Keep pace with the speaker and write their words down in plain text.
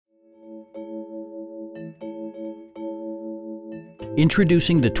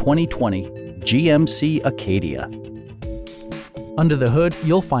Introducing the 2020 GMC Acadia. Under the hood,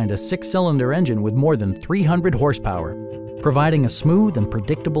 you'll find a 6-cylinder engine with more than 300 horsepower, providing a smooth and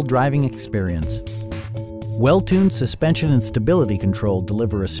predictable driving experience. Well-tuned suspension and stability control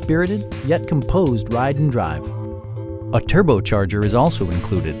deliver a spirited yet composed ride and drive. A turbocharger is also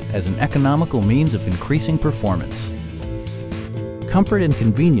included as an economical means of increasing performance. Comfort and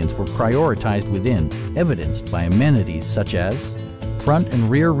convenience were prioritized within, evidenced by amenities such as front and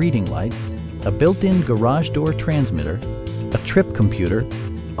rear reading lights, a built-in garage door transmitter, a trip computer,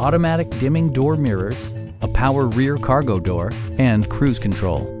 automatic dimming door mirrors, a power rear cargo door, and cruise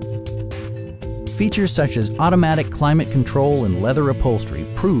control. Features such as automatic climate control and leather upholstery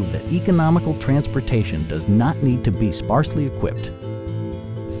prove that economical transportation does not need to be sparsely equipped.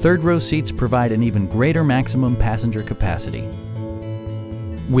 Third-row seats provide an even greater maximum passenger capacity.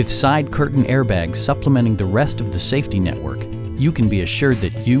 With side curtain airbags supplementing the rest of the safety network, you can be assured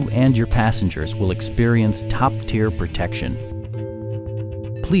that you and your passengers will experience top-tier protection.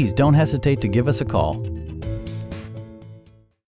 Please don't hesitate to give us a call.